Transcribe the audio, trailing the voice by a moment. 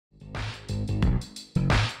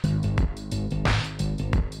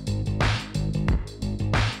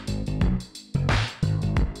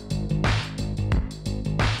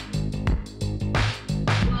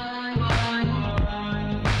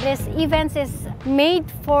this event is made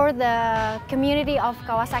for the community of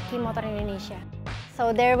Kawasaki Motor Indonesia.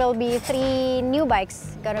 So there will be 3 new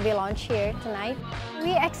bikes gonna be launched here tonight.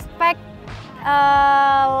 We expect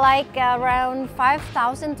like around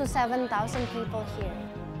 5,000 to 7,000 people here.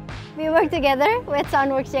 We work together with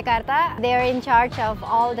Soundworks Jakarta. They're in charge of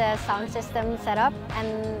all the sound system setup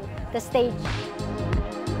and the stage.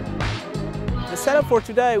 The setup for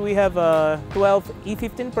today, we have 12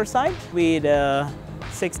 E15 per side with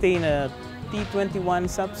 16 T21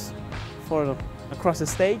 subs for across the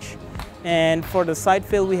stage. And for the side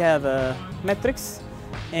fill, we have Matrix.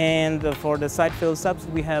 And for the side fill subs,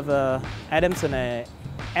 we have Adamson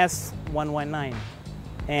S119.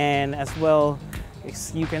 And as well,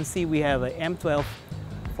 you can see we have a M12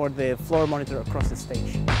 for the floor monitor across the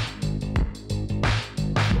stage.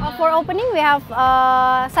 For opening, we have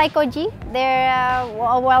Psycho G. They're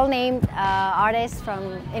a well-named artist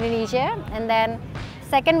from Indonesia. And then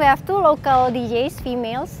second, we have 2 local DJs,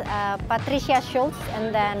 females, Patricia Schultz,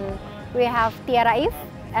 and then we have Tiara Eve.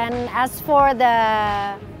 And as for the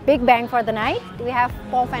big bang for the night, we have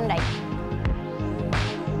Paul Van Dyke.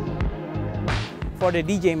 For the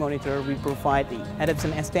DJ monitor, we provide the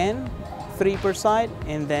Adamson S10, 3 per side,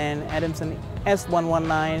 and then Adamson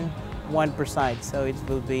S119, 1 per side. So it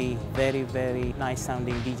will be very, very nice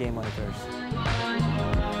sounding DJ monitors.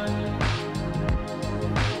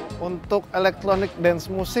 Untuk electronic dance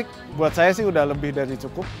musik, buat saya sih udah lebih dari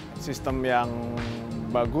cukup. Sistem yang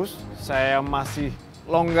bagus, saya masih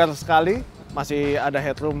longgar sekali, masih ada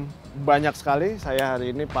headroom banyak sekali. Saya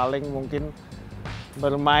hari ini paling mungkin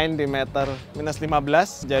bermain di meter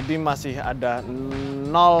 -15, jadi masih ada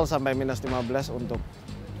 0 sampai -15 untuk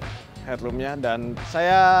headroomnya. Dan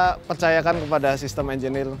saya percayakan kepada sistem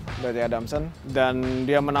engineer dari Adamson, dan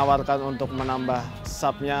dia menawarkan untuk menambah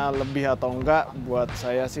subnya lebih atau enggak. Buat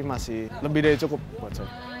saya sih masih lebih dari cukup buat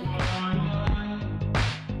saya.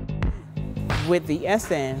 With the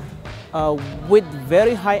S10, with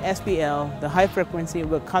very high SPL, the high frequency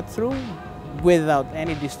will cut through without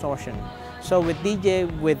any distortion. So with DJ,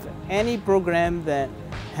 with any program that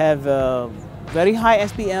have a very high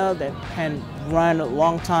SPL that can run a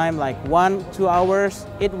long time, like 1-2 hours,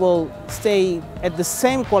 it will stay at the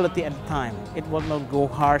same quality at the time. It will not go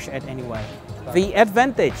harsh at any way. The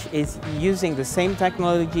advantage is using the same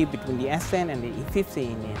technology between the S10 and the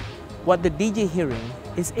E15. What the DJ hearing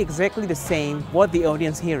is exactly the same what the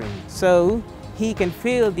audience hearing. So he can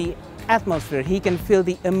feel the atmosphere, he can feel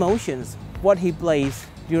the emotions, what he plays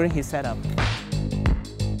during his setup.